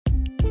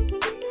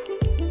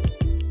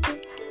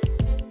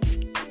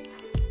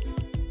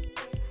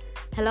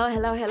Hello,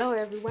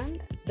 everyone.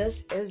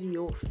 This is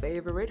your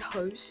favorite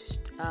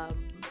host,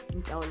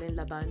 Ntaoleng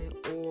Labane,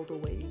 all the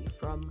way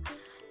from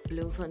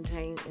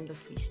Bloemfontein in the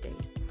Free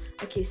State.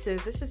 Okay, so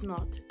this is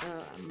not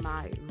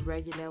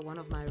one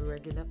of my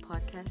regular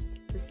podcasts.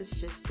 This is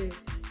just to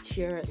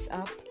cheer us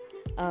up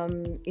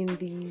in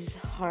these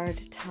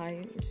hard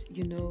times,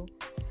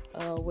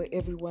 where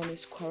everyone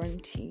is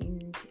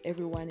quarantined,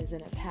 everyone is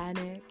in a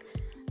panic,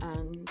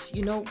 and,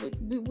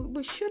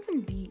 we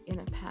shouldn't be in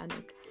a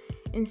panic.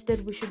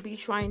 Instead, we should be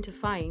trying to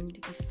find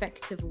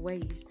effective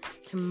ways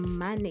to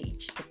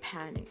manage the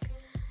panic.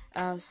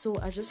 So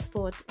I just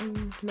thought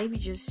maybe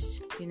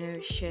just,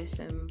 share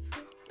some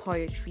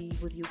poetry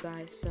with you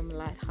guys, some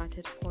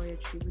light-hearted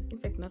poetry in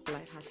fact, not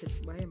light-hearted,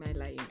 why am I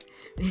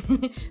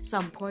lying?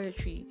 Some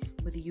poetry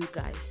with you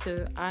guys.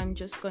 So I'm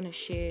just going to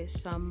share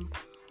some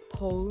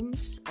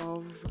poems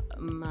of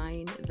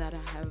mine that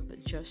I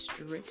have just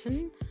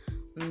written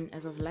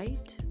as of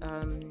late.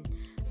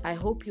 I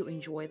hope you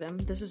enjoy them.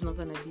 This is not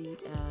going to be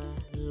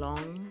a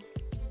long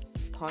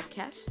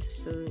podcast,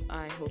 so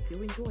I hope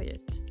you enjoy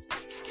it.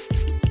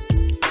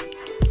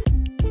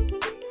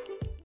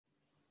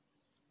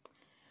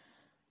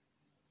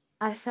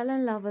 I fell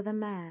in love with a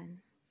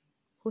man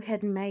who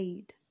had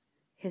made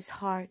his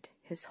heart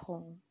his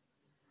home.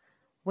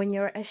 When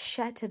you're as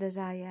shattered as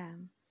I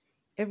am,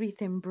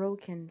 everything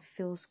broken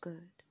feels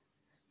good,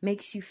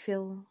 makes you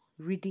feel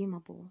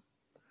redeemable.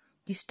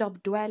 You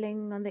stop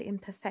dwelling on the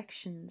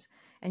imperfections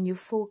and you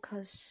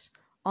focus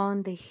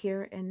on the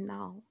here and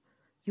now.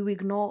 You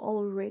ignore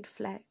all red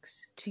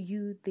flags. To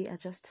you, they are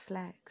just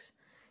flags.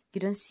 You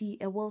don't see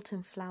a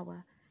wilting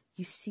flower.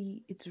 You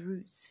see its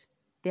roots,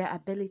 their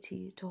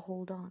ability to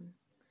hold on.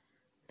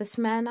 This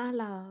man I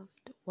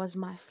loved was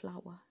my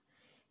flower.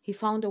 He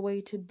found a way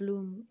to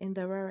bloom in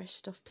the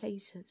rarest of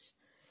places.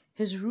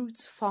 His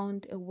roots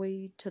found a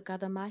way to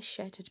gather my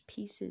shattered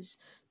pieces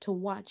to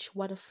watch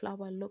what a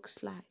flower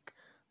looks like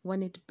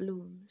when it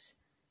blooms.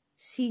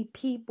 See,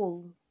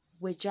 people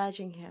were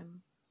judging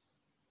him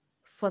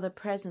for the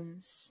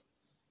present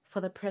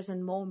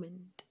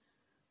moment,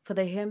 for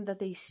the him that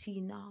they see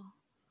now.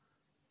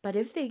 But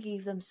if they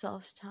gave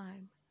themselves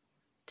time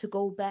to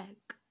go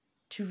back,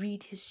 to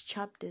read his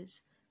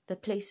chapters, the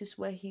places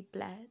where he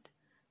bled,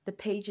 the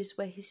pages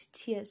where his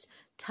tears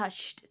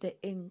touched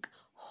the ink,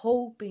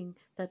 hoping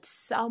that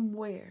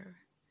somewhere,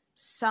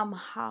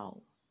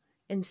 somehow,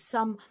 in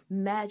some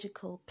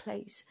magical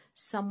place,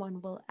 someone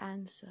will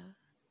answer.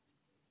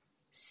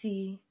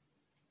 See,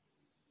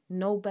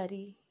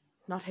 nobody,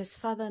 not his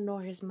father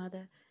nor his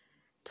mother,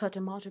 taught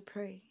him how to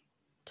pray,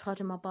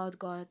 taught him about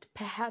God.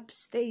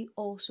 Perhaps they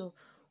also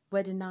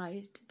were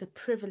denied the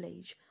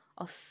privilege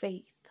of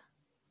faith.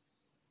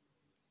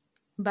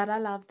 But I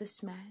love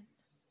this man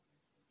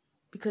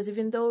because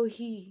even though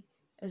he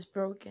is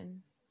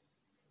broken,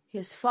 he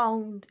has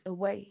found a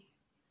way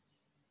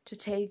to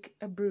take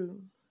a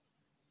broom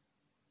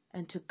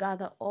and to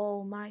gather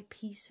all my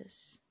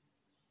pieces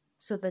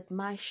so that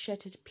my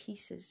shattered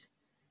pieces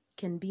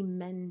can be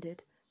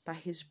mended by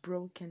his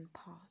broken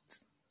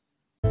parts.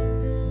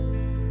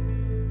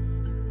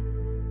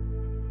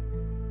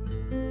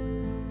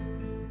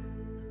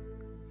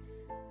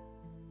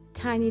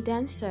 Tiny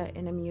dancer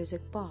in a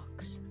music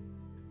box.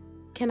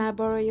 Can I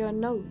borrow your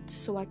notes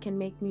so I can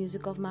make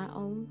music of my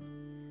own?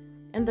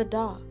 In the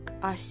dark,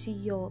 I see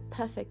your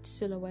perfect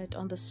silhouette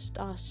on the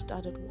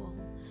star-studded wall.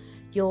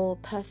 Your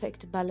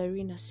perfect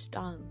ballerina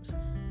stance.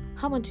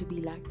 I want to be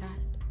like that.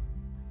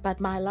 But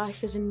my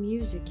life isn't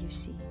music, you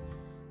see.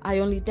 I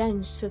only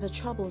dance to the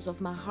troubles of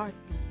my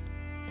heartbeat.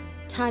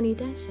 Tiny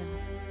dancer,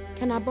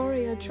 can I borrow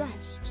your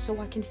dress so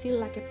I can feel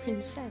like a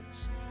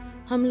princess?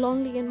 I'm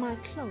lonely in my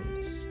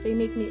clothes. They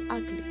make me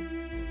ugly.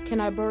 Can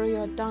I borrow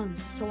your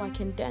dance so I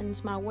can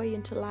dance my way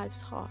into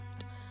life's heart?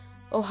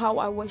 Oh, how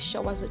I wish I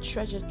was a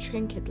treasured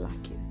trinket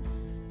like you.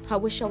 I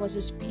wish I was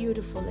as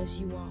beautiful as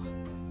you are.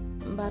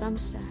 But I'm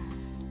sad.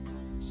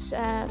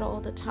 Sad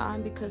all the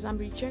time because I'm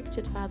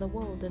rejected by the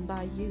world and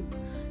by you.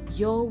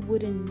 Your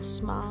wooden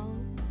smile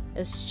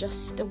is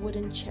just a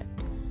wooden chip.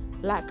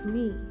 Like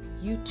me,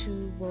 you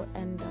too will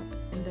end up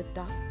in the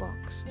dark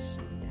box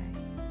someday.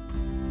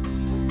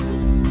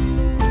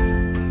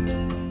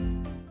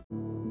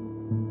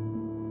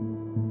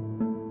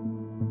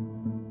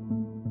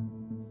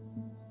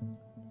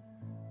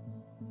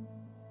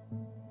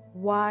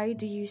 Why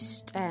do you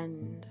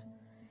stand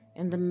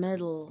in the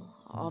middle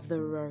of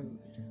the road?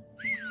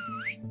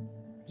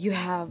 You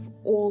have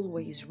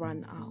always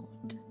run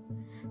out,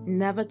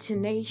 never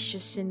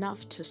tenacious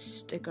enough to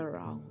stick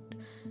around,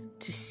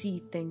 to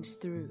see things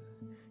through,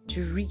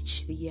 to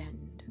reach the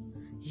end.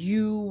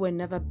 You were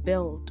never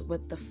built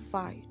with the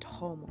fight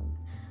hormone,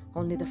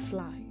 only the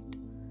flight.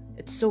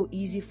 It's so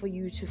easy for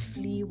you to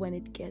flee when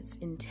it gets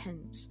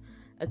intense.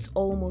 It's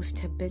almost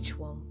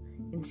habitual,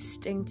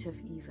 instinctive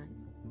even.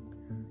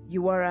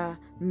 You are a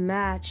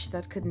match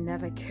that could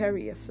never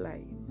carry a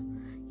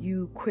flame.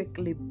 You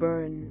quickly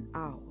burn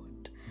out.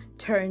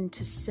 Turn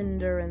to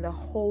cinder in the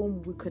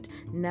home we could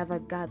never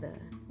gather.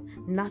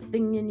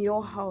 Nothing in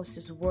your house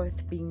is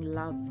worth being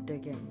loved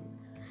again.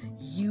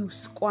 You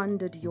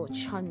squandered your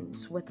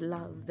chance with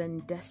love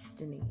and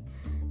destiny.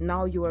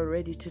 Now you are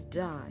ready to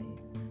die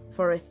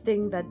for a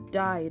thing that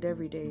died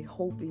every day,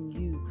 hoping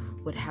you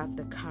would have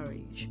the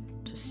courage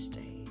to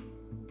stay.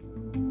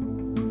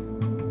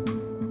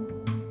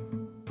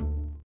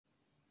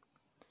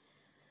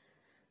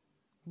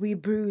 We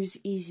bruise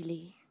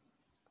easily.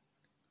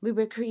 We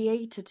were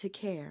created to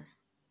care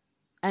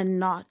and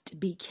not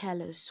be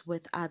careless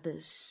with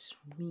others'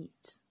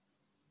 needs.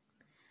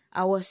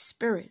 Our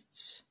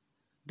spirits,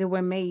 they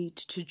were made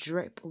to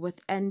drip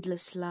with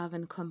endless love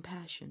and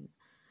compassion.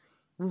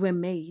 We were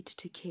made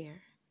to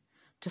care,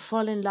 to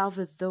fall in love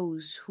with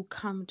those who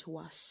come to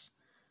us.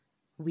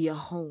 We are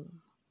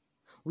home.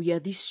 We are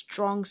these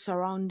strong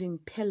surrounding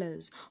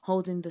pillars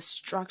holding the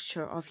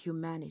structure of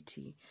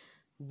humanity.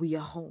 We are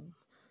home.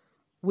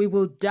 We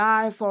will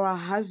die for our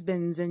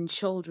husbands and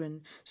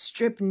children,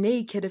 strip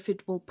naked if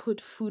it will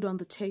put food on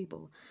the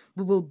table.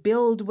 We will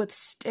build with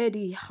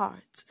steady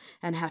hearts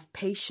and have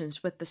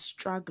patience with the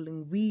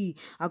struggling. We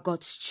are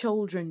God's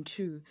children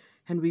too,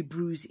 and we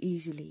bruise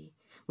easily.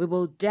 We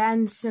will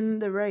dance in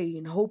the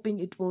rain, hoping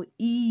it will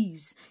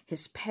ease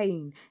his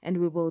pain, and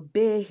we will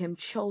bear him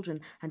children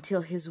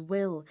until his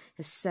will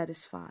is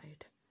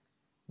satisfied.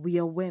 We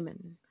are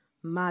women,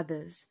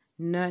 mothers,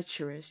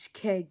 nurturers,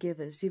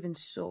 caregivers. Even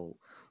so,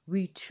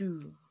 we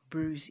too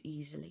bruise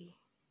easily.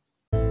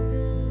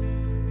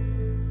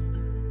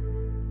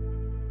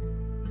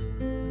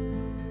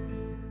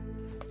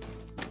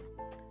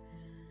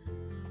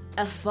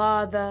 A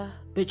father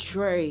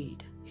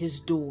betrayed his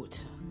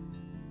daughter.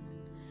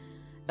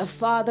 A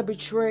father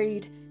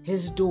betrayed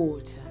his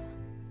daughter,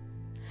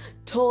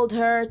 told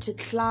her to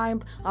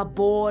climb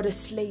aboard a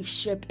slave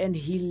ship, and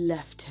he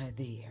left her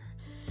there.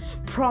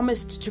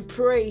 Promised to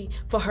pray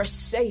for her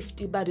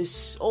safety, but his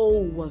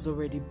soul was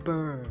already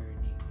burning.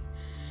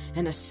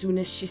 And as soon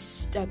as she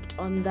stepped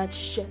on that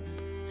ship,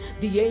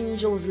 the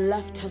angels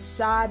left her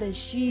side, and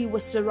she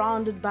was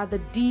surrounded by the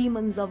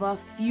demons of her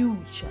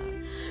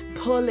future,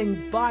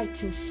 pulling,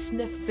 biting,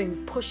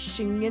 sniffing,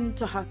 pushing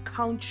into her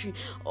country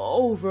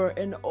over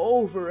and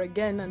over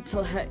again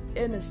until her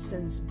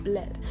innocence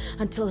bled,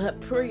 until her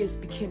prayers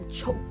became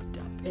choked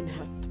up in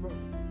her throat.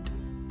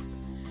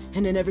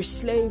 And in every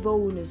slave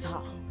owner's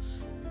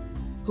house,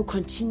 who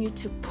continued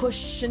to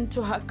push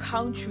into her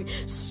country,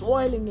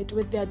 soiling it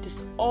with their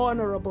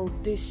dishonorable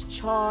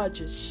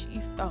discharges, she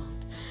felt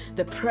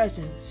the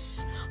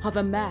presence of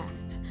a man,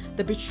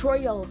 the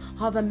betrayal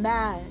of a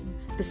man,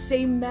 the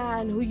same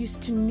man who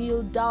used to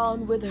kneel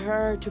down with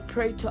her to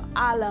pray to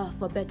Allah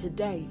for better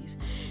days.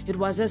 It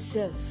was as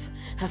if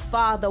her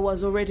father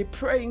was already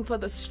praying for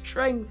the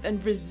strength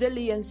and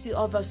resiliency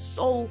of her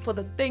soul for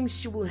the things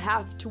she will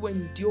have to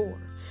endure.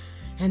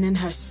 And in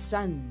her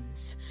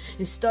sons,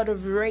 instead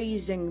of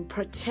raising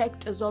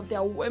protectors of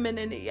their women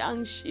and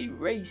young, she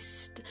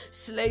raised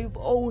slave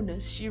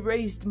owners. She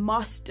raised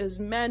masters,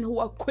 men who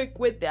are quick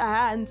with their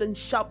hands and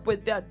sharp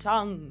with their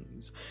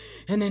tongues.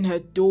 And in her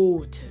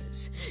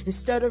daughters,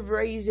 instead of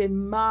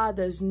raising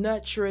mothers,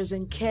 nurturers,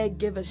 and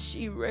caregivers,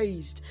 she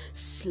raised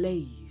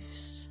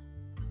slaves.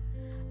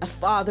 A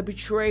father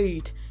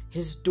betrayed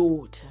his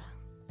daughter,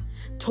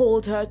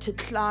 told her to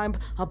climb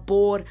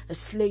aboard a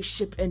slave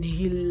ship, and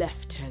he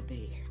left her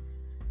there.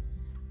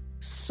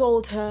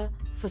 Sold her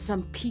for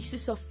some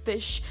pieces of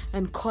fish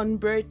and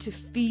cornbread to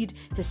feed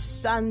his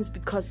sons,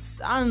 because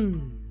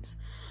sons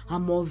are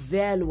more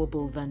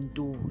valuable than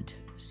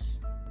daughters.